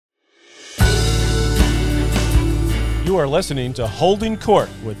You are listening to Holding Court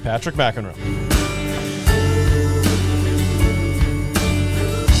with Patrick McEnroe.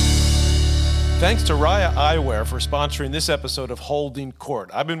 Thanks to Raya Eyewear for sponsoring this episode of Holding Court.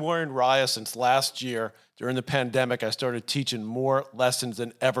 I've been wearing Raya since last year. During the pandemic, I started teaching more lessons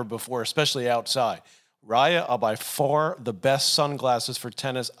than ever before, especially outside. Raya are by far the best sunglasses for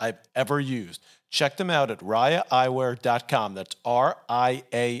tennis I've ever used. Check them out at RayaEyewear.com. That's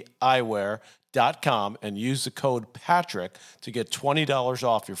R-I-A Eyewear.com and use the code Patrick to get $20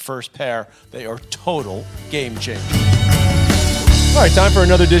 off your first pair. They are total game changers. All right, time for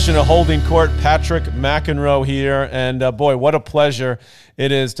another edition of Holding Court. Patrick McEnroe here, and boy, what a pleasure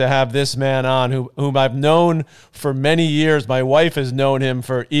it is to have this man on, whom I've known for many years. My wife has known him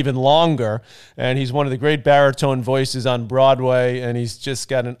for even longer, and he's one of the great baritone voices on Broadway, and he's just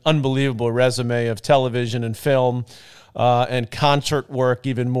got an unbelievable resume of television and film and concert work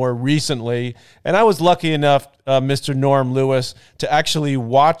even more recently. And I was lucky enough, Mr. Norm Lewis, to actually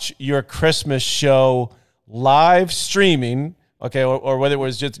watch your Christmas show live streaming. Okay, or whether it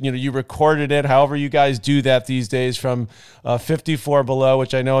was just, you recorded it, however you guys do that these days from 54 Below,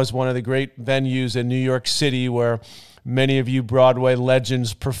 which I know is one of the great venues in New York City where many of you Broadway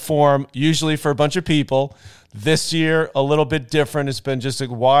legends perform, usually for a bunch of people. This year, a little bit different. It's been just a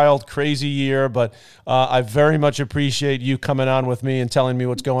wild, crazy year, but I very much appreciate you coming on with me and telling me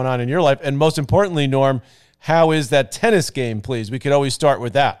what's going on in your life. And most importantly, Norm, how is that tennis game, please? We could always start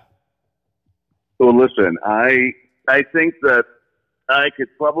with that. Well, listen, I think that I could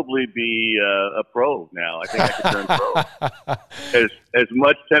probably be a pro now. I think I could turn pro. As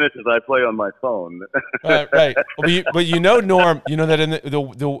much tennis as I play on my phone. Right. But Norm, that in the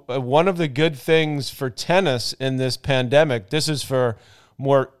one of the good things for tennis in this pandemic, this is for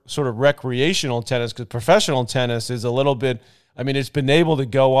more sort of recreational tennis, because professional tennis is a little bit, it's been able to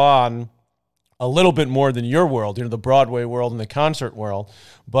go on a little bit more than your world, the Broadway world and the concert world,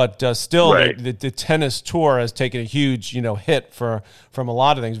 but still right. the tennis tour has taken a huge, hit from a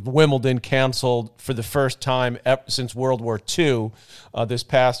lot of things. Wimbledon canceled for the first time since World War II this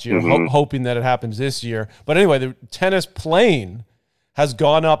past year, hoping that it happens this year. But anyway, the tennis playing has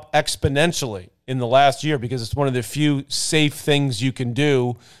gone up exponentially in the last year because it's one of the few safe things you can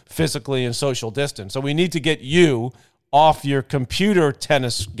do physically and social distance. So we need to get you off your computer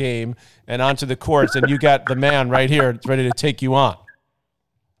tennis game and onto the courts, and you got the man right here ready to take you on.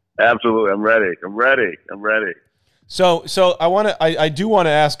 Absolutely. I'm ready. So I do want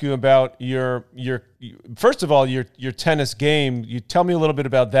to ask you about your first of all, your tennis game. You tell me a little bit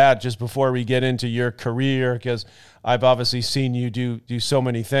about that just before we get into your career, because I've obviously seen you do so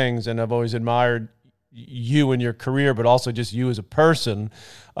many things, and I've always admired you and your career, but also just you as a person.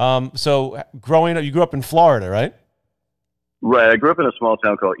 So growing up, you grew up in Florida, right? Right. I grew up in a small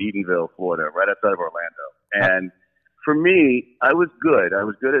town called Eatonville, Florida, right outside of Orlando. And for me, I was good. I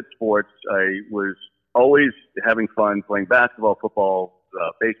was good at sports. I was always having fun playing basketball, football,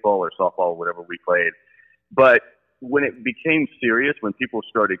 baseball, or softball, whatever we played. But when it became serious, when people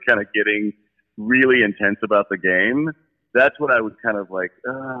started kind of getting really intense about the game, that's when I was kind of like,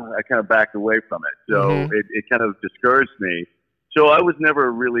 I kind of backed away from it. So it kind of discouraged me. So I was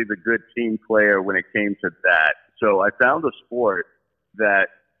never really the good team player when it came to that. So I found a sport that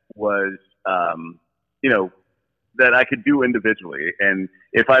was, that I could do individually. And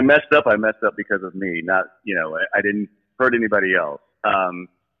if I messed up, I messed up because of me, not, I didn't hurt anybody else.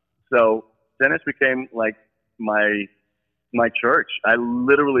 So tennis became like my church. I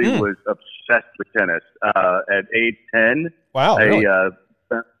literally was obsessed with tennis. At age 10, wow, really?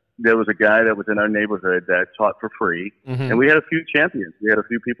 There was a guy that was in our neighborhood that taught for free, and we had a few champions. We had a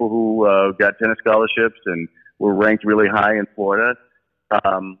few people who got tennis scholarships and were ranked really high in Florida.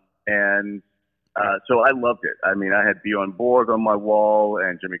 So I loved it. I had Bjorn Borg on my wall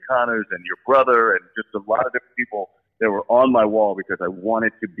and Jimmy Connors and your brother and just a lot of different people that were on my wall because I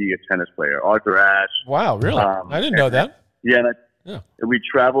wanted to be a tennis player. Arthur Ashe. Wow, really? I didn't know that. Yeah, and we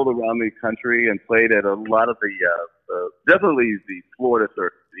traveled around the country and played at a lot of the definitely the Florida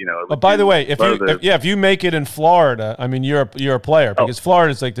circuit. But by the way, if you make it in Florida, you're a player, because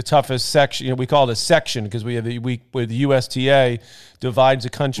Florida is like the toughest section. We call it a section because we have the USTA divides the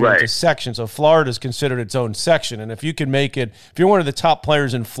country into sections. So Florida is considered its own section, and if you can make it, if you're one of the top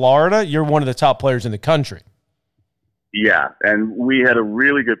players in Florida, you're one of the top players in the country. Yeah, and we had a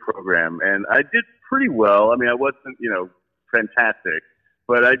really good program, and I did pretty well. I wasn't fantastic,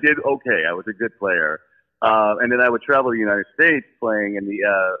 but I did okay. I was a good player. And then I would travel to the United States playing in the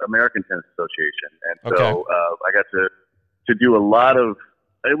American Tennis Association. And so I got to do a lot of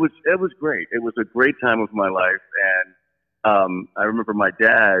it was great. It was a great time of my life. And I remember my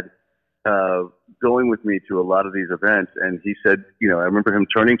dad going with me to a lot of these events, and he said, I remember him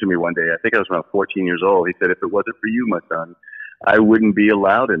turning to me one day. I think I was around 14 years old. He said, "If it wasn't for you, my son, I wouldn't be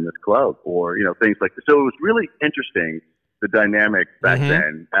allowed in this club," or things like this. So it was really interesting, the dynamic back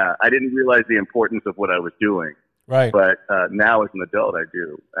then. I didn't realize the importance of what I was doing, right? But now as an adult, I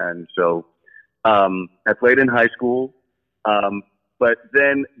do. And so I played in high school, but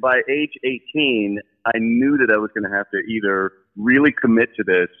then by age 18, I knew that I was going to have to either really commit to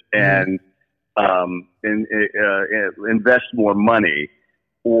this and invest more money,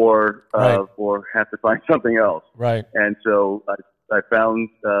 or have to find something else. Right. And so I found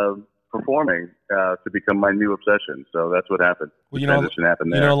performing to become my new obsession. So that's what happened. Well, transition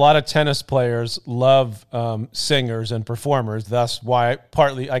happened there. A lot of tennis players love singers and performers. That's why,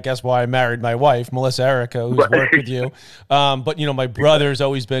 partly, I guess, why I married my wife, Melissa Erica, who's worked with you. But my brother's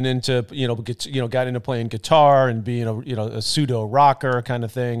always been into, got into playing guitar and being a pseudo rocker kind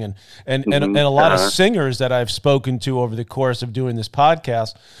of thing, and a lot of singers that I've spoken to over the course of doing this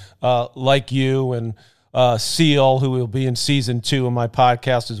podcast, like you and Seal, who will be in season 2 of my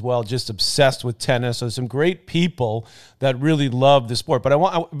podcast as well, just obsessed with tennis. So some great people that really love the sport.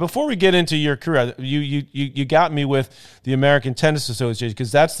 But before we get into your career, you got me with the American Tennis Association,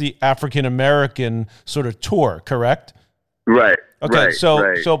 because that's the African American sort of tour, correct? Right. Okay.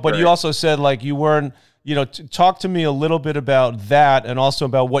 But you also said you weren't. Talk to me a little bit about that, and also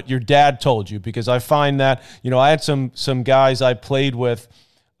about what your dad told you, because I find that I had some guys I played with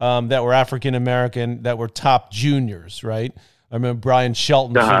that were African American, that were top juniors, right? I remember Brian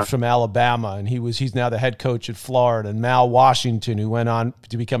Shelton from Alabama, and he's now the head coach at Florida, and Mal Washington, who went on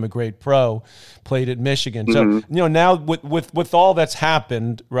to become a great pro, played at Michigan. So now with all that's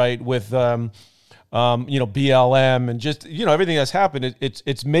happened, right, with BLM and just everything that's happened,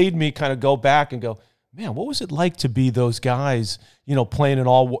 it's made me kind of go back and go, man, what was it like to be those guys,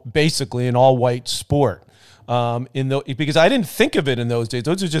 playing basically an all white sport? Because I didn't think of it in those days.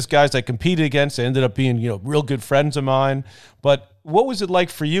 Those are just guys I competed against. They ended up being, real good friends of mine. But what was it like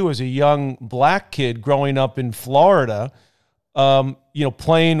for you as a young black kid growing up in Florida,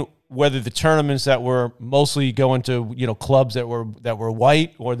 playing, whether the tournaments that were mostly going to, clubs that were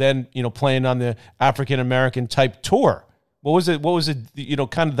white, or then, playing on the African American type tour? What was it,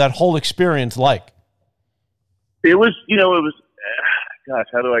 kind of that whole experience like? It was, gosh,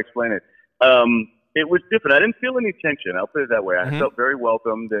 how do I explain it? It was different. I didn't feel any tension. I'll put it that way. I felt very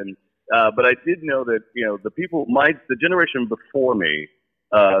welcomed, and but I did know that the people, the generation before me,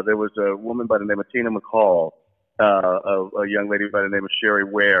 there was a woman by the name of Tina McCall, a young lady by the name of Sherry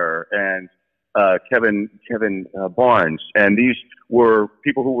Ware, and Kevin Barnes, and these were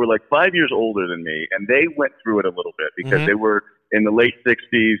people who were like 5 years older than me, and they went through it a little bit because they were in the late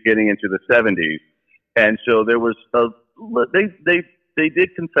 60s, getting into the 70s, and so there was they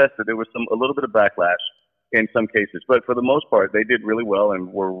did confess that there was a little bit of backlash in some cases, but for the most part, they did really well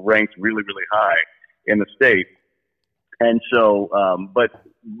and were ranked really, really high in the state. And so, but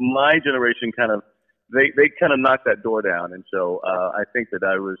my generation they kind of knocked that door down. And so, I think that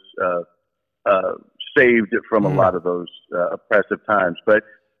I was, saved from a lot of those, oppressive times. But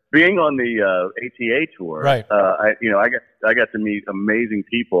being on the, ATA tour, right. I got to meet amazing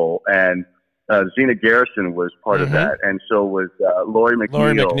people, and Zena Garrison was part of that, and so was Lori McNeil.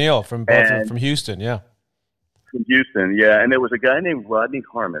 Lori McNeil from Houston, yeah. From Houston, yeah, and there was a guy named Rodney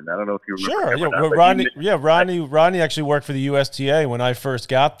Harmon. I don't know if you remember. Sure, Rodney actually worked for the USTA when I first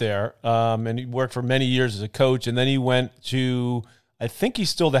got there, and he worked for many years as a coach, and then he went to, I think he's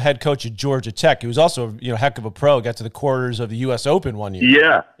still the head coach at Georgia Tech. He was also heck of a pro. Got to the quarters of the U.S. Open one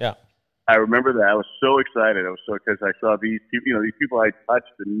year. Yeah. I remember that. I was so excited. Because I saw these people, these people I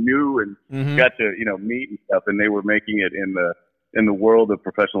touched and knew and got to, meet and stuff, and they were making it in the world of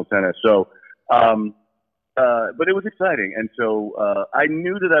professional tennis. So, but it was exciting. And so, I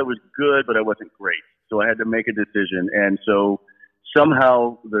knew that I was good, but I wasn't great. So I had to make a decision. And so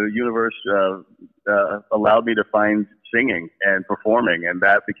somehow the universe, allowed me to find singing and performing, and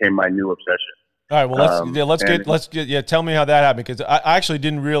that became my new obsession. All right, well, let's get. Tell me how that happened, because I actually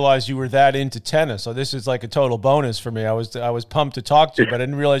didn't realize you were that into tennis. So this is like a total bonus for me. I was pumped to talk to you, but I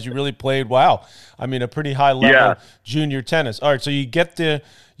didn't realize you really played. Wow, I mean, a pretty high level junior tennis. All right, so you get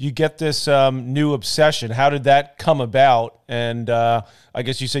this new obsession. How did that come about? And I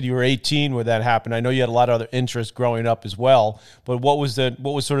guess you said you were 18 when that happened. I know you had a lot of other interests growing up as well. But what was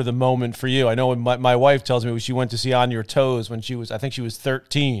sort of the moment for you? I know when my wife tells me she went to see On Your Toes when I think she was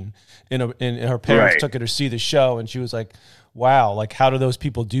 13. In her parents took her to see the show, and she was like, wow, like, how do those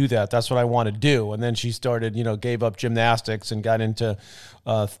people do that? That's what I want to do. And then she started, gave up gymnastics and got into,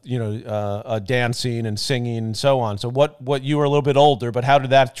 dancing and singing and so on. So what you were a little bit older, but how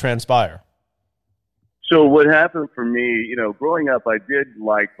did that transpire? So what happened for me, growing up, I did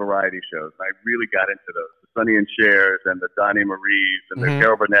like variety shows. I really got into those, the Sonny and Chers and the Donnie Maries and the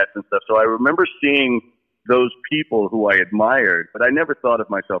Carol Burnett's and stuff. So I remember seeing those people who I admired, but I never thought of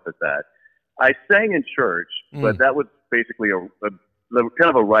myself as that. I sang in church, but that was basically a kind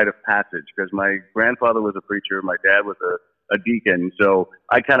of a rite of passage because my grandfather was a preacher, my dad was a deacon, so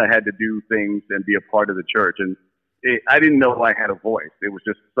I kind of had to do things and be a part of the church. And I didn't know I had a voice. It was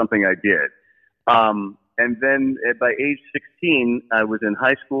just something I did. And then by age 16, I was in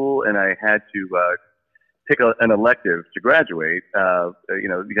high school and I had to pick an elective to graduate.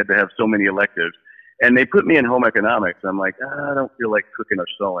 You had to have so many electives. And they put me in home economics. I'm like, I don't feel like cooking or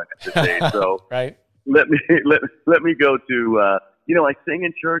sewing at this age. So right. let me go to, I sing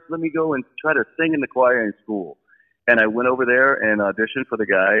in church. Let me go and try to sing in the choir in school. And I went over there and auditioned for the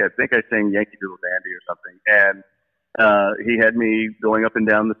guy. I think I sang Yankee Doodle Dandy or something. And he had me going up and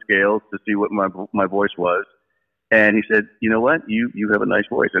down the scales to see what my voice was. And he said, you know what? You have a nice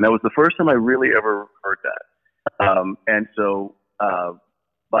voice. And that was the first time I really ever heard that. And so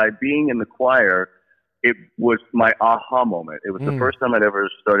by being in the choir, it was my aha moment. It was the first time I'd ever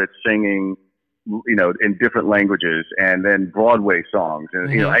started singing, in different languages and then Broadway songs.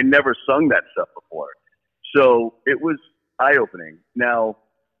 And, I never sung that stuff before. So it was eye-opening. Now,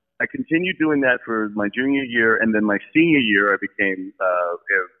 I continued doing that for my junior year, and then my senior year,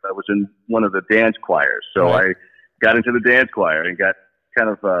 I was in one of the dance choirs. So I got into the dance choir and got kind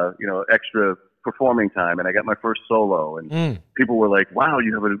of, extra performing time, and I got my first solo, and people were like, wow,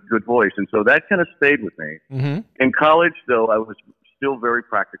 you have a good voice. And so that kind of stayed with me. In college, though, I was still very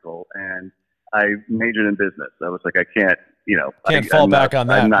practical, and I majored in business. I was like, I can't fall back on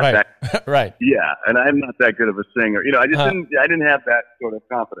that. I'm not right. that, right. Yeah, and I'm not that good of a singer. I just didn't have that sort of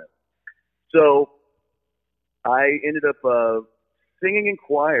confidence. So I ended up singing in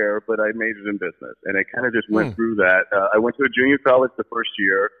choir, but I majored in business, and I kind of just went through that. I went to a junior college the first 2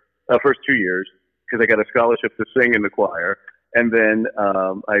 years, because I got a scholarship to sing in the choir, and then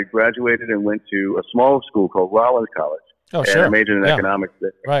I graduated and went to a small school called Rollins College. Oh, and I majored in economics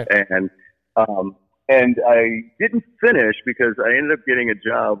there. Right. And I didn't finish because I ended up getting a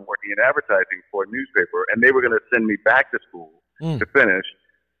job working in advertising for a newspaper, and they were going to send me back to school to finish.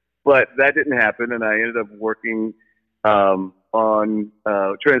 But that didn't happen, and I ended up working on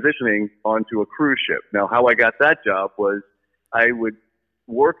transitioning onto a cruise ship. Now, how I got that job was I would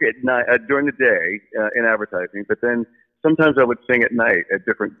work at night during the day in advertising, but then sometimes I would sing at night at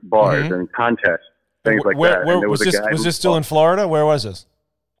different bars and contests, things like that. Where was this still in Florida? Where was this?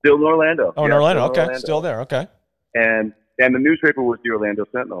 Still in Orlando. Oh, in Orlando. Okay, Orlando. Still there. Okay. And the newspaper was the Orlando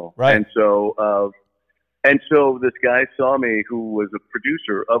Sentinel. Right. And so this guy saw me, who was a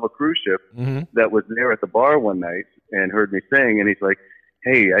producer of a cruise ship that was there at the bar one night and heard me sing, and he's like,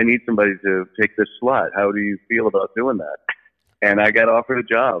 "Hey, I need somebody to take this slot. How do you feel about doing that?" And I got offered a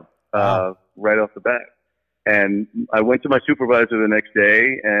job right off the bat. And I went to my supervisor the next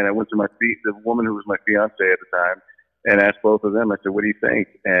day, and I went to the woman who was my fiance at the time, and asked both of them. I said, "What do you think?"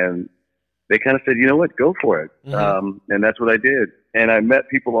 And they kind of said, "You know what? Go for it." And that's what I did. And I met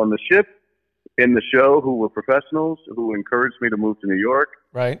people on the ship, in the show, who were professionals, who encouraged me to move to New York.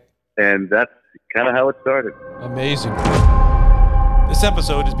 Right. And that's kind of how it started. Amazing. This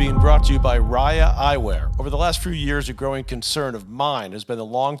episode is being brought to you by Raya Eyewear. Over the last few years, a growing concern of mine has been the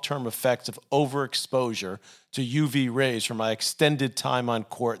long-term effects of overexposure to UV rays from my extended time on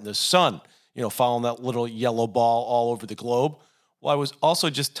court in the sun, following that little yellow ball all over the globe. Well, I was also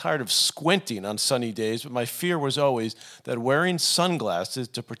just tired of squinting on sunny days, but my fear was always that wearing sunglasses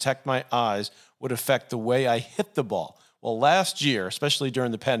to protect my eyes would affect the way I hit the ball. Well, last year, especially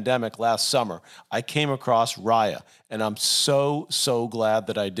during the pandemic last summer, I came across Raya, and I'm so glad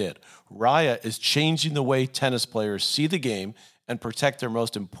that I did. Raya is changing the way tennis players see the game and protect their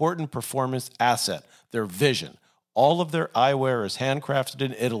most important performance asset, their vision. All of their eyewear is handcrafted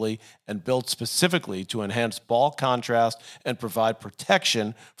in Italy and built specifically to enhance ball contrast and provide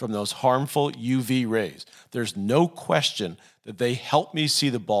protection from those harmful UV rays. There's no question that they help me see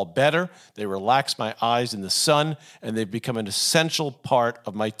the ball better, they relax my eyes in the sun, and they've become an essential part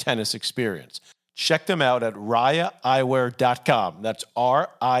of my tennis experience. Check them out at RayaEyewear.com. That's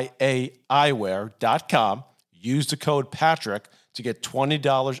RIA Eyewear.com. Use the code Patrick to get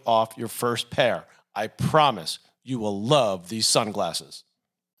 $20 off your first pair. I promise you will love these sunglasses.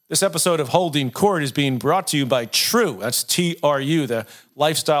 This episode of Holding Court is being brought to you by True. That's TRU, the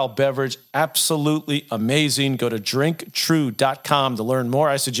lifestyle beverage. Absolutely amazing. Go to drinktrue.com to learn more.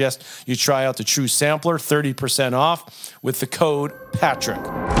 I suggest you try out the True Sampler, 30% off with the code Patrick.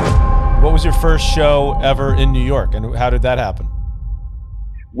 What was your first show ever in New York, and how did that happen?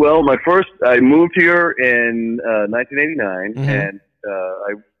 Well, I moved here in 1989, and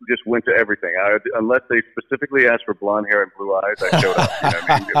I just went to everything. Unless they specifically asked for blonde hair and blue eyes, I showed up. You know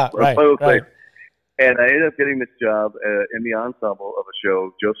what I mean? Right. And I ended up getting this job in the ensemble of a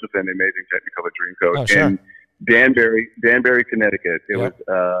show, Joseph and the Amazing Technicolor Dreamcoat, in Danbury, Connecticut. It was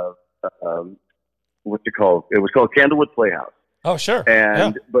what's it called? It was called Candlewood Playhouse. Oh, sure.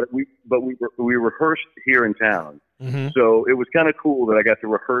 And but we rehearsed here in town. So it was kind of cool that I got to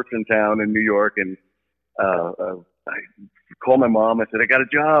rehearse in town in New York, and I called my mom. I said, I got a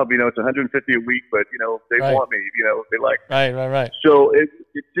job. You know, it's $150 a week, but you know, they want me. You know, they like me. Right. So it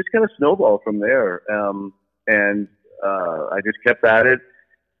just kind of snowballed from there, and I just kept at it.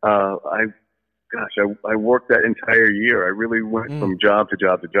 I worked that entire year. I really went from job to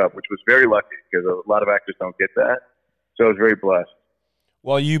job to job, which was very lucky because a lot of actors don't get that. So I was very blessed.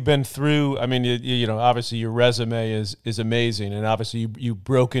 Well, you've been through. I mean, you know, obviously your resume is amazing, and obviously you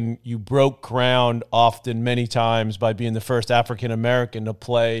broke ground often many times by being the first African American to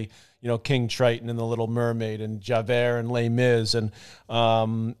play, you know, King Triton in The Little Mermaid, and Javert and Les Mis, and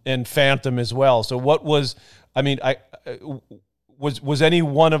Phantom as well. So, what was? I mean, Was any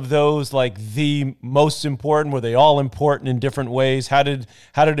one of those like the most important? Were they all important in different ways? How did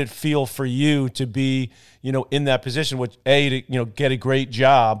it feel for you to be, you know, in that position? Which A, to, you know, get a great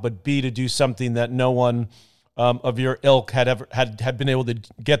job, but B, to do something that no one of your ilk had been able to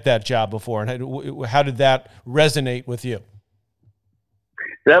get that job before. And how did that resonate with you?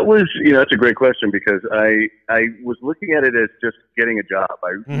 That was, you know, that's a great question because I was looking at it as just getting a job.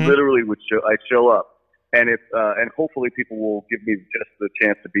 I literally I'd show up. And and hopefully people will give me just the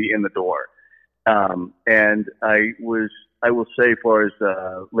chance to be in the door. And I will say, as far as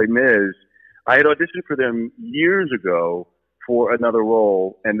Les Mis, I had auditioned for them years ago for another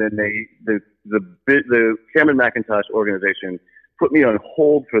role, and then the Cameron McIntosh organization put me on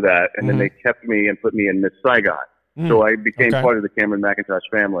hold for that, and then they kept me and put me in Miss Saigon. So I became part of the Cameron McIntosh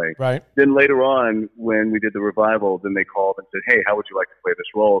family. Right. Then later on, when we did the revival, then they called and said, "Hey, how would you like to play this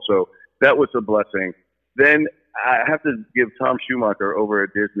role?" So that was a blessing. Then I have to give Tom Schumacher over at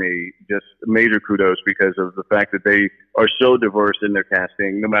Disney just major kudos because of the fact that they are so diverse in their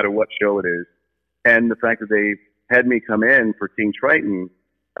casting, no matter what show it is. And the fact that they had me come in for King Triton,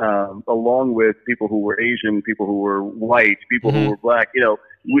 along with people who were Asian, people who were white, people who were black. You know,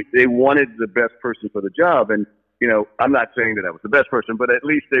 they wanted the best person for the job. And, you know, I'm not saying that I was the best person, but at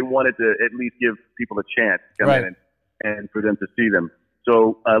least they wanted to at least give people a chance to come in and for them to see them.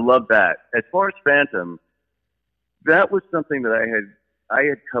 So I love that. As far as Phantom, that was something that I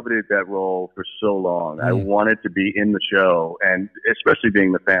had coveted that role for so long. I wanted to be in the show, and especially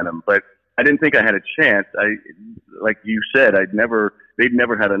being the Phantom, but I didn't think I had a chance. Like you said, they'd never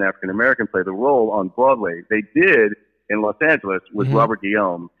had an African American play the role on Broadway. They did in Los Angeles with Robert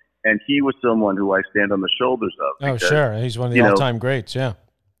Guillaume, and he was someone who I stand on the shoulders of. Oh, sure. He's one of the all-time greats, yeah.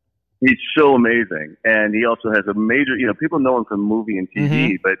 He's so amazing. And he also has a major, you know, people know him from movie and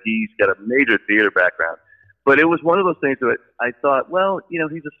TV, but he's got a major theater background. But it was one of those things that I thought, well, you know,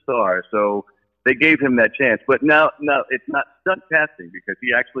 he's a star, so they gave him that chance. But now it's not stunt casting because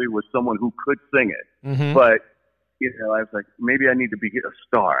he actually was someone who could sing it. But, you know, I was like, maybe I need to be a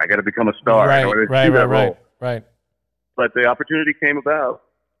star. I got to become a star in order to do that role. Right. But the opportunity came about,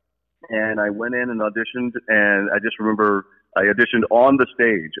 and I went in and auditioned, and I just remember I auditioned on the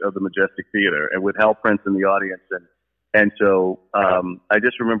stage of the Majestic Theater and with Hal Prince in the audience. And so I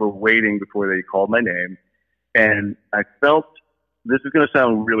just remember waiting before they called my name. And I felt, this is going to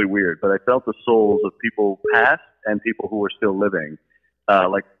sound really weird, but I felt the souls of people past and people who are still living,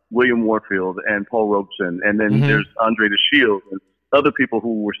 like William Warfield and Paul Robeson. And then there's Andre de Shields and other people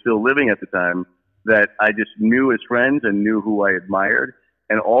who were still living at the time that I just knew as friends and knew who I admired.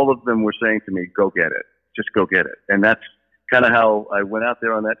 And all of them were saying to me, go get it. Just go get it. And that's kind of how I went out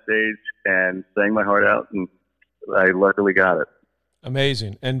there on that stage and sang my heart out, and I luckily got it.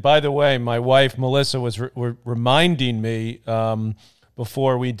 Amazing. And by the way, my wife, Melissa, was reminding me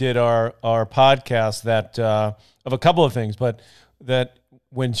before we did our podcast that of a couple of things, but that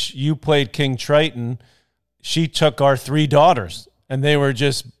when you played King Triton, she took our 3 daughters, and they were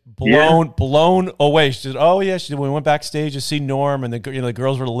just blown away. She said, "Oh yeah," she said, "We went backstage to see Norm, and the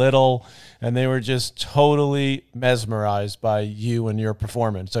girls were little, and they were just totally mesmerized by you and your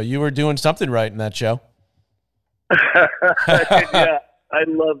performance. So you were doing something right in that show." Yeah, I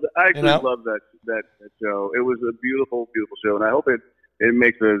love that. I actually love that show. It was a beautiful, beautiful show, and I hope it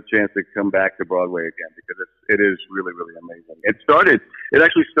makes a chance to come back to Broadway again because it is really, really amazing. It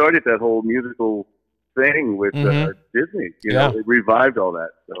actually started that whole musical thing with Disney. You know, it revived all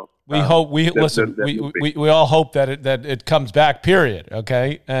that. So We hope we all hope that it comes back. Period.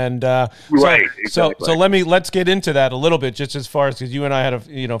 Okay, and right. Exactly. So let's get into that a little bit, just as far as because you and I had a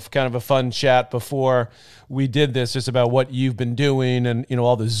kind of a fun chat before we did this, just about what you've been doing and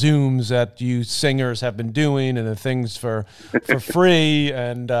all the Zooms that you singers have been doing and the things for free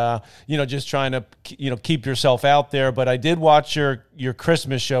and just trying to keep yourself out there. But I did watch your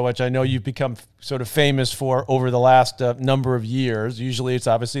Christmas show, which I know you've become sort of famous for over the last number of years. Usually it's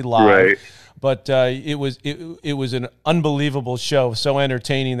obviously live, right. But it was an unbelievable show, so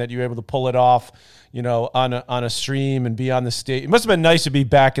entertaining that you were able to pull it off, on a stream and be on the stage. It must have been nice to be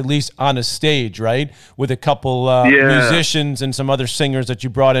back at least on a stage, right, with a couple musicians and some other singers that you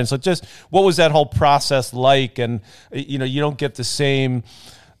brought in. So just what was that whole process like? And you don't get the same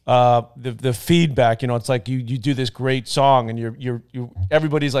the feedback. It's like you do this great song and you're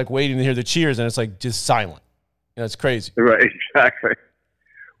everybody's like waiting to hear the cheers and it's like just silent. It's crazy. Right, exactly.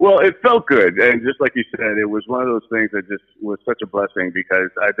 Well, it felt good, and just like you said, it was one of those things that just was such a blessing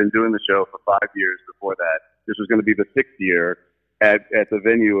because I've been doing the show for 5 years before that. This was going to be the 6th year at the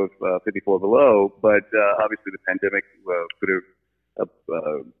venue of 54 Below, but obviously the pandemic put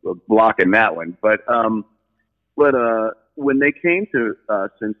a block in that one. But when they came to us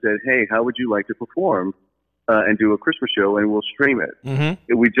and said, "Hey, how would you like to perform and do a Christmas show, and we'll stream it?"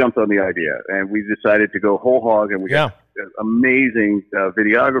 Mm-hmm. We jumped on the idea, and we decided to go whole hog, and we got an amazing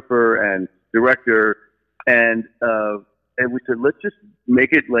videographer and director, and we said, let's just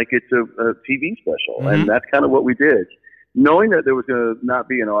make it like it's a TV special, mm-hmm. and that's kind of what we did. Knowing that there was going to not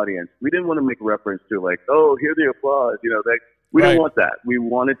be an audience, we didn't want to make reference to like, oh, hear the applause, we didn't want that. We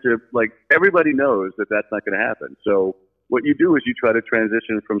wanted to, like, everybody knows that that's not going to happen. So what you do is you try to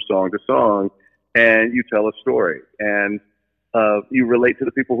transition from song to song, and you tell a story, and you relate to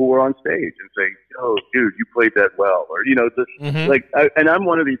the people who were on stage and say, "Oh, dude, you played that well," or mm-hmm. And I'm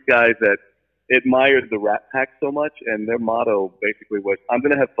one of these guys that admired the Rat Pack so much, and their motto basically was, "I'm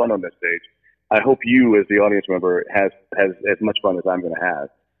going to have fun on this stage. I hope you, as the audience member, has as much fun as I'm going to have."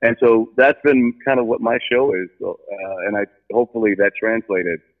 And so that's been kind of what my show is, and hopefully that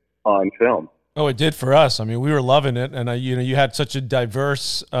translated on film. Oh, it did for us. I mean, we were loving it, and you had such a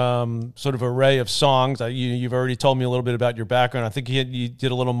diverse sort of array of songs. You've already told me a little bit about your background. I think you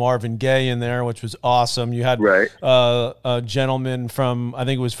did a little Marvin Gaye in there, which was awesome. You had a gentleman from, I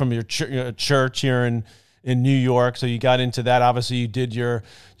think it was from your church here in New York, so you got into that. Obviously, you did your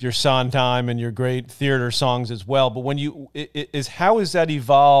Sondheim and your great theater songs as well. But when how has that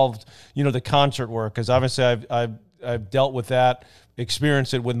evolved? The concert work, because obviously I've dealt with that.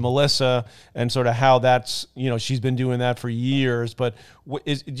 Experienced it with Melissa and sort of how that's, she's been doing that for years. But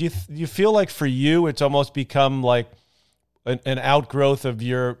do you feel like for you, it's almost become like an outgrowth of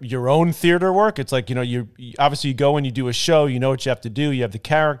your own theater work? It's like, you obviously you go and you do a show, you know what you have to do, you have the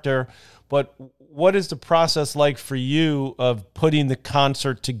character, but what is the process like for you of putting the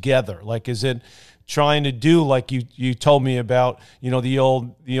concert together? Like, is it trying to do like you told me about, the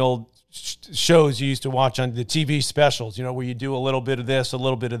old shows you used to watch on the TV specials, where you do a little bit of this, a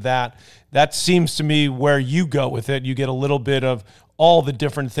little bit of that. That seems to me where you go with it. You get a little bit of all the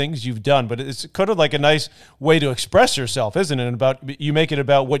different things you've done, but it's kind of like a nice way to express yourself, isn't it? You make it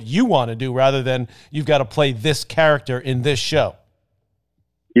about what you want to do rather than you've got to play this character in this show.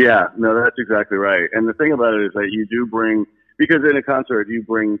 Yeah, no, that's exactly right. And the thing about it is that you do bring, because in a concert, you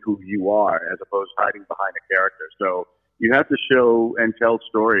bring who you are as opposed to hiding behind a character. So you have to show and tell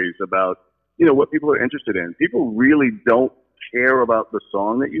stories about, what people are interested in. People really don't care about the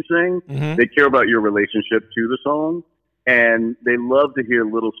song that you sing. Mm-hmm. They care about your relationship to the song. And they love to hear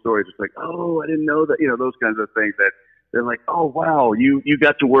little stories. It's like, oh, I didn't know that, those kinds of things that they're like, oh, wow, you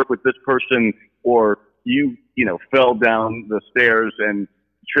got to work with this person, or you fell down the stairs and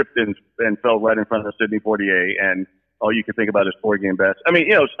tripped and fell right in front of Sidney Poitier, and all you can think about is Porgy and Bess. I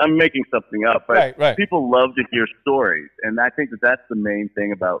mean, I'm making something up, but right. People love to hear stories. And I think that that's the main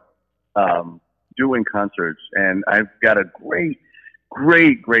thing about doing concerts. And I've got a great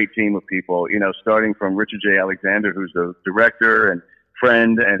team of people, starting from Richard J. Alexander, who's the director and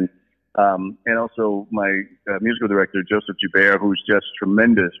friend, and also my musical director, Joseph Joubert, who's just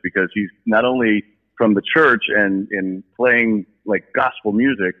tremendous because he's not only from the church and in playing like gospel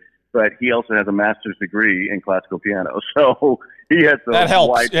music, but he also has a master's degree in classical piano. So he has a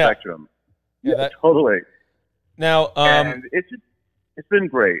wide spectrum. Yeah, totally. Now, and it's been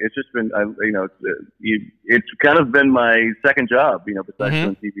great. It's just been, it's kind of been my second job, besides mm-hmm.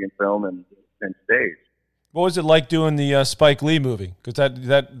 doing TV and film and stage. What was it like doing the Spike Lee movie? Because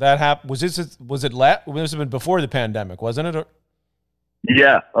that happened. Was it before the pandemic, wasn't it?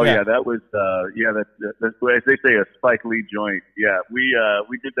 Yeah. Oh, Yeah. yeah. That was that's as they say, a Spike Lee joint. Yeah, we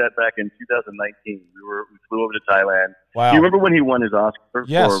did that back in 2019. We flew over to Thailand. Wow. Do you remember when he won his Oscar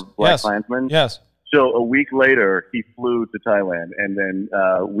Yes. for Black Yes. Klansman? Yes. So a week later, he flew to Thailand, and then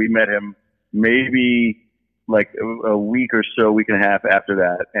we met him maybe like a week or so, week and a half after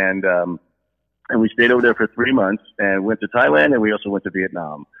that, and we stayed over there for 3 months and went to Thailand, and we also went to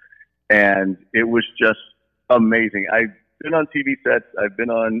Vietnam, and it was just amazing. I've been on TV sets, I've been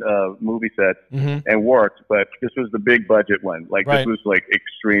on movie sets, and worked, but this was the big budget one. Like Right. this was like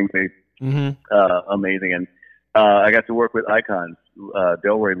extremely amazing, and I got to work with icons,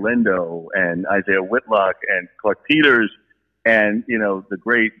 Delroy Lindo and Isaiah Whitlock and Clark Peters, and the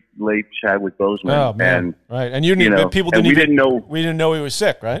great late Chadwick Boseman. Oh man, and right. And people and didn't we didn't know we didn't know he was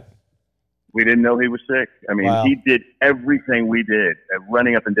sick, right? we didn't know he was sick. I mean, Wow. he did everything we did,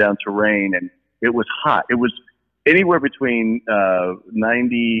 running up and down terrain, and it was hot. It was anywhere between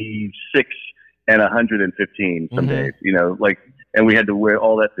 96 and 115 some days. And we had to wear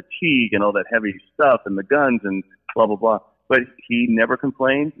all that fatigue and all that heavy stuff and the guns and blah blah blah. But he never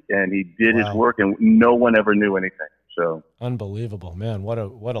complained, and he did his work, and no one ever knew anything. So unbelievable, man! What a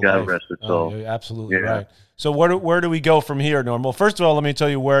God life. rest his soul. You're absolutely Yeah. right. So where do we go from here, Norm? Well, first of all, let me tell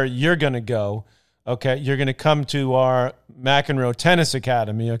you where you're going to go. Okay, you're going to come to our McEnroe Tennis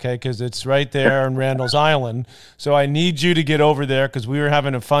Academy, okay, because it's right there in Randall's Island. So I need you to get over there because we were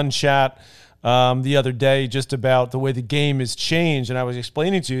having a fun chat the other day just about the way the game has changed, and I was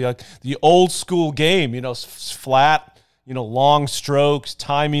explaining to you like the old school game, flat, long strokes,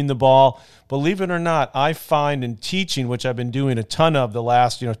 timing the ball. Believe it or not, I find in teaching, which I've been doing a ton of the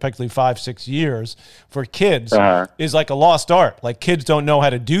last, practically 5-6 years for kids, is like a lost art. Like kids don't know how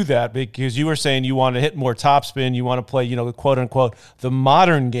to do that because you were saying you want to hit more topspin, you want to play, quote unquote, the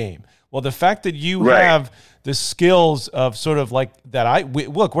modern game. Well, the fact that you have the skills of sort of like that,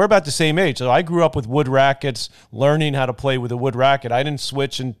 look, we're about the same age. So I grew up with wood rackets, learning how to play with a wood racket. I didn't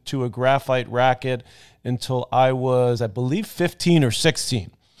switch into a graphite racket until I was, I believe, 15 or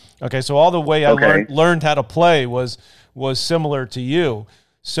 16. Okay, so all the way I learned how to play was similar to you.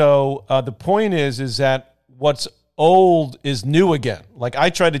 So the point is that what's old is new again. Like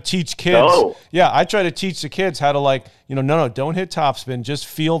I try to teach kids. I try to teach the kids how to no, don't hit topspin. Just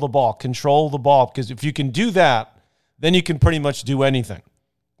feel the ball, control the ball. Because if you can do that, then you can pretty much do anything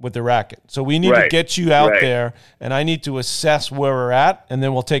with the racket. So we need to get you out there, and I need to assess where we're at, and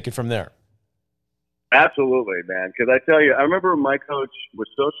then we'll take it from there. Absolutely, man. Because I tell you, I remember my coach was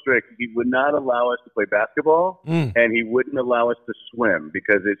so strict. He would not allow us to play basketball, and he wouldn't allow us to swim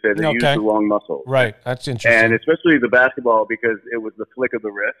because it said it used the wrong muscle. Right. That's interesting. And especially the basketball because it was the flick of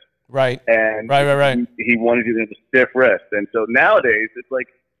the wrist. Right. And right. He wanted you to have a stiff wrist. And so nowadays, it's like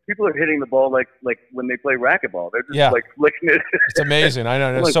people are hitting the ball like when they play racquetball. They're just like flicking it. It's amazing. I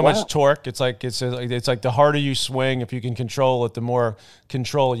know. There's so much torque. It's like the harder you swing, if you can control it, the more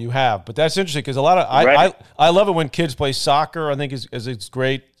control you have. But that's interesting because a lot of I love it when kids play soccer. I think it's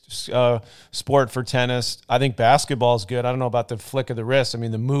great sport for tennis. I think basketball is good. I don't know about the flick of the wrist. I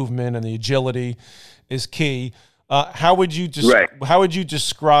mean, the movement and the agility is key. How would you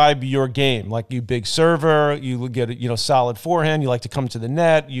describe your game? Like you big server, you get solid forehand, you like to come to the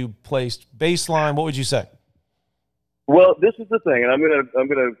net, you placed baseline. What would you say? Well, this is the thing, and I'm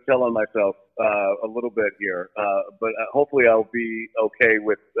gonna tell on myself a little bit here, but hopefully I'll be okay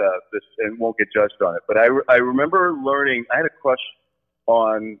with this and won't get judged on it. But I remember learning. I had a crush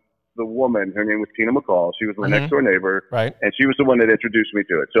on the woman. Her name was Tina McCall. She was my next door neighbor, right? And she was the one that introduced me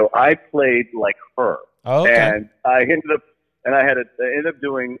to it. So I played like her. Oh, okay. And I ended up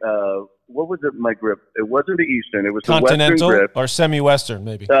doing what was it? My grip. It wasn't the Eastern. It was Continental the Western grip or semi-Western,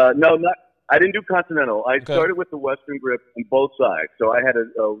 maybe. No, not. I didn't do Continental. I started with the Western grip on both sides. So I had I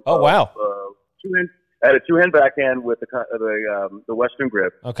had a two-hand backhand with the Western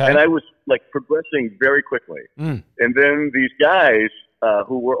grip. Okay. And I was like progressing very quickly. And then these guys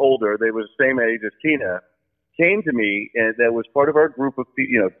who were older, they were the same age as Tina, came to me, and that was part of our group of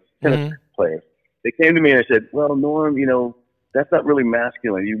tennis players. They came to me and I said, well, Norm, that's not really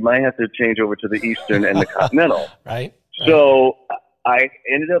masculine. You might have to change over to the Eastern and the Continental. Right. So I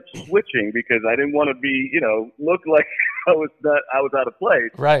ended up switching because I didn't want to be, look like I was out of place.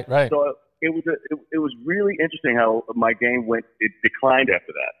 Right. So it was really interesting how my game it declined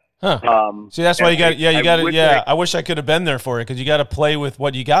after that. Huh. See, that's why you got it. I wish I could have been there for it because you got to play with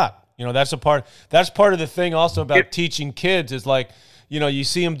what you got. That's part of the thing also about teaching kids is like, you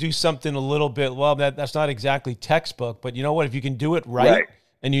see them do something a little bit, well, that's not exactly textbook, but you know what? If you can do it right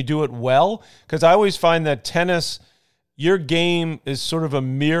and you do it well, because I always find that tennis, your game is sort of a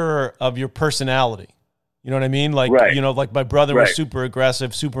mirror of your personality. You know what I mean? Like, Right. like my brother was Right. super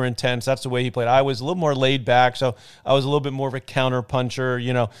aggressive, super intense. That's the way he played. I was a little more laid back, so I was a little bit more of a counter puncher,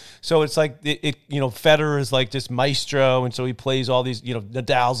 So it's like Federer is like this maestro, and so he plays all these,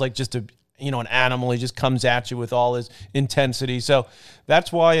 Nadal's like just an animal. He just comes at you with all his intensity. So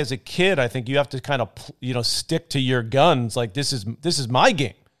that's why, as a kid, I think you have to kind of, stick to your guns. Like, this is my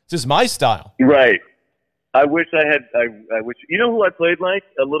game. This is my style. Right. I wish I had. I wish. You know who I played like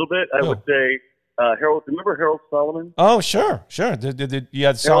a little bit? I would say Harold. Remember Harold Solomon? Oh, sure. You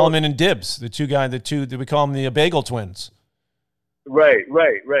had Solomon and Dibbs, the two that we call them the Bagel Twins. Right.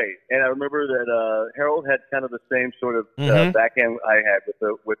 And I remember that Harold had kind of the same sort of backhand I had with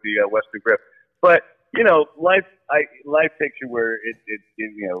the Western grip. But life takes you where it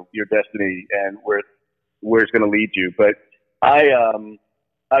your destiny and where it's going to lead you. But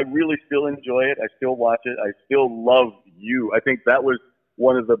I really still enjoy it. I still watch it. I still love you. I think that was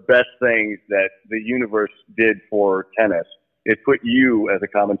one of the best things that the universe did for tennis. It put you as a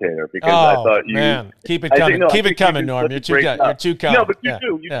commentaiter because I thought you. Man, keep it coming. Keep it coming, Norm. You're too kind. No, but you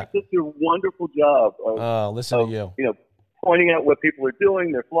do. You do such a wonderful job of, listen to you. Pointing out what people are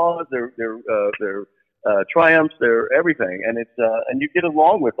doing, their flaws, their triumphs, their everything, and it's and you get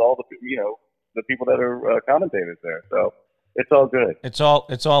along with all the people that are commentators there. So it's all good. It's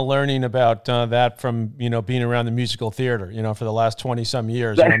all learning about that from being around the musical theater for the last 20-some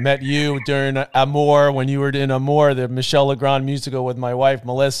years. I met you during Amour when you were in Amour, the Michel Legrand musical with my wife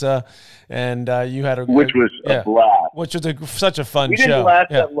Melissa, and you had which was a blast. Which was such a fun show. We didn't last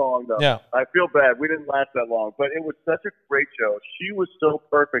that long though. Yeah, I feel bad. We didn't last that long, but it was such a great show. She was so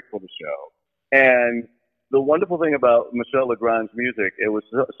perfect for the show, and the wonderful thing about Michel Legrand's music, it was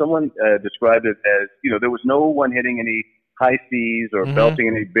someone described it as there was no one hitting any high C's or belting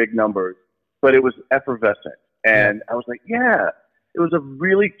any big numbers, but it was effervescent. And I was like, it was a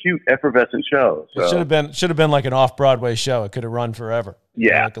really cute, effervescent show. So. It should have been like an off-Broadway show. It could have run forever.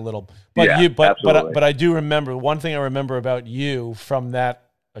 Yeah. Like a little, but absolutely. but I do remember one thing I remember about you from that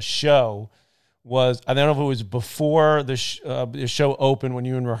show was, I don't know if it was before the show opened when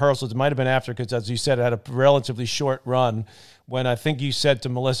you were in rehearsals. It might have been after, because as you said, it had a relatively short run. When I think you said to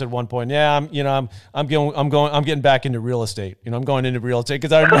Melissa at one point, I'm getting back into real estate. I'm going into real estate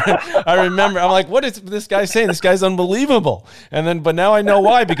because I remember I'm like, what is this guy saying? This guy's unbelievable. But now I know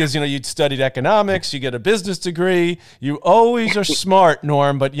why, because you'd studied economics, you get a business degree, you always are smart,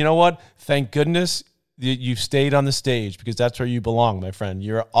 Norm. But you know what? Thank goodness you've stayed on the stage, because that's where you belong, my friend.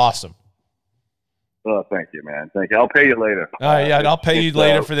 You're awesome. Oh, thank you, man. Thank you. I'll pay you later. I'll pay you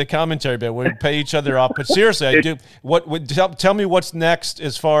later for the commentary bit. We'll pay each other off. But seriously, I do. Tell me what's next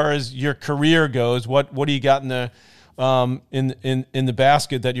as far as your career goes. What do you got in the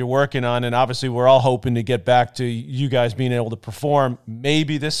basket that you're working on? And obviously, we're all hoping to get back to you guys being able to perform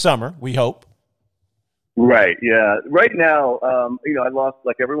maybe this summer. We hope. Right. Yeah. Right now, I lost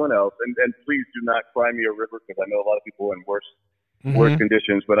like everyone else, and please do not cry me a river, because I know a lot of people are in worse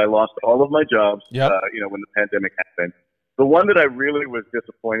conditions, but I lost all of my jobs, when the pandemic happened. The one that I really was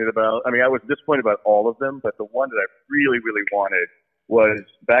disappointed about, I was disappointed about all of them, but the one that I really, really wanted was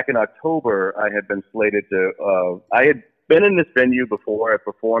back in October. I had been slated to, I had been in this venue before. I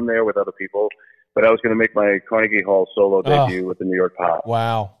performed there with other people, but I was going to make my Carnegie Hall solo debut with the New York Pop.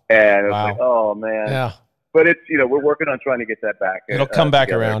 Wow. And I was like, oh man. Yeah. But it's, we're working on trying to get that back. It'll come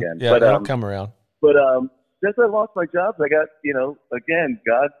back around. Again. Yeah, it'll come around. But, since I lost my jobs, I got, again,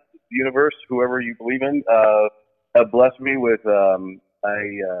 God, the universe, whoever you believe in, blessed me with,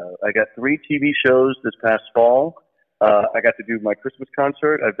 I got 3 TV shows this past fall. I got to do my Christmas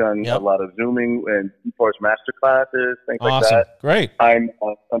concert. I've done a lot of Zooming and force master classes, things like that. Great. I'm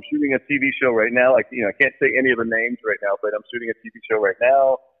shooting a TV show right now. I can't say any of the names right now, but I'm shooting a TV show right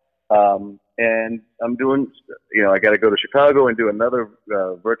now. And I'm doing, I got to go to Chicago and do another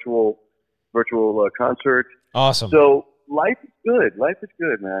virtual concert. Awesome. So life is good. Life is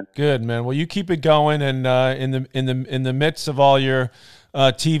good, man. Good, man. Well, you keep it going, and in the midst of all your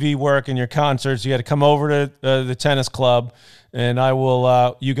TV work and your concerts, you got to come over to the tennis club, and I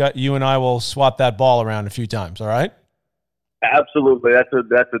will. You and I will swap that ball around a few times. All right. Absolutely, that's a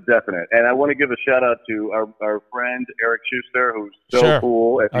definite. And I want to give a shout out to our friend Eric Schuster, who's so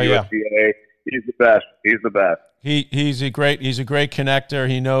cool at the USTA. He's the best. He's the best. He's a great connector.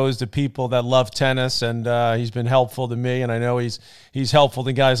 He knows the people that love tennis, and he's been helpful to me. And I know he's helpful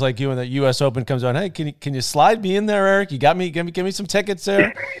to guys like you. And the U.S. Open comes on. Hey, can you slide me in there, Eric? You got me. Give me some tickets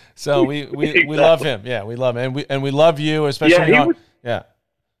there. So we Exactly. love him. Yeah, we love him, and we love you, especially.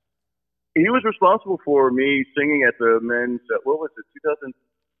 He was responsible for me singing at the men's. What was it?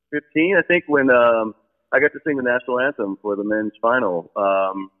 2015, I think, when I got to sing the national anthem for the men's final.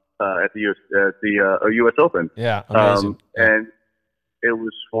 at the U.S. Open. Yeah, amazing. And it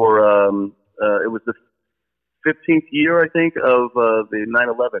was for it was the 15th year, I think, of the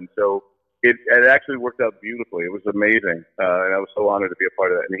 9/11. So it actually worked out beautifully. It was amazing, and I was so honored to be a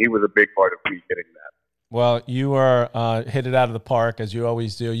part of that. And he was a big part of me getting that. Well, you are hit it out of the park, as you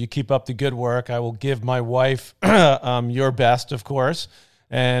always do. You keep up the good work. I will give my wife your best, of course.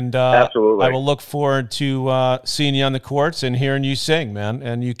 And absolutely, I will look forward to seeing you on the courts and hearing you sing, man.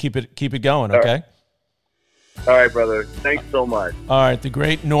 And you keep it going, okay? All right, brother. Thanks so much. All right, the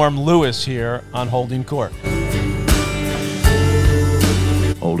great Norm Lewis here on Holding Court.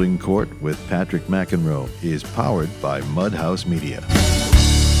 Holding Court with Patrick McEnroe is powered by Mudhouse Media.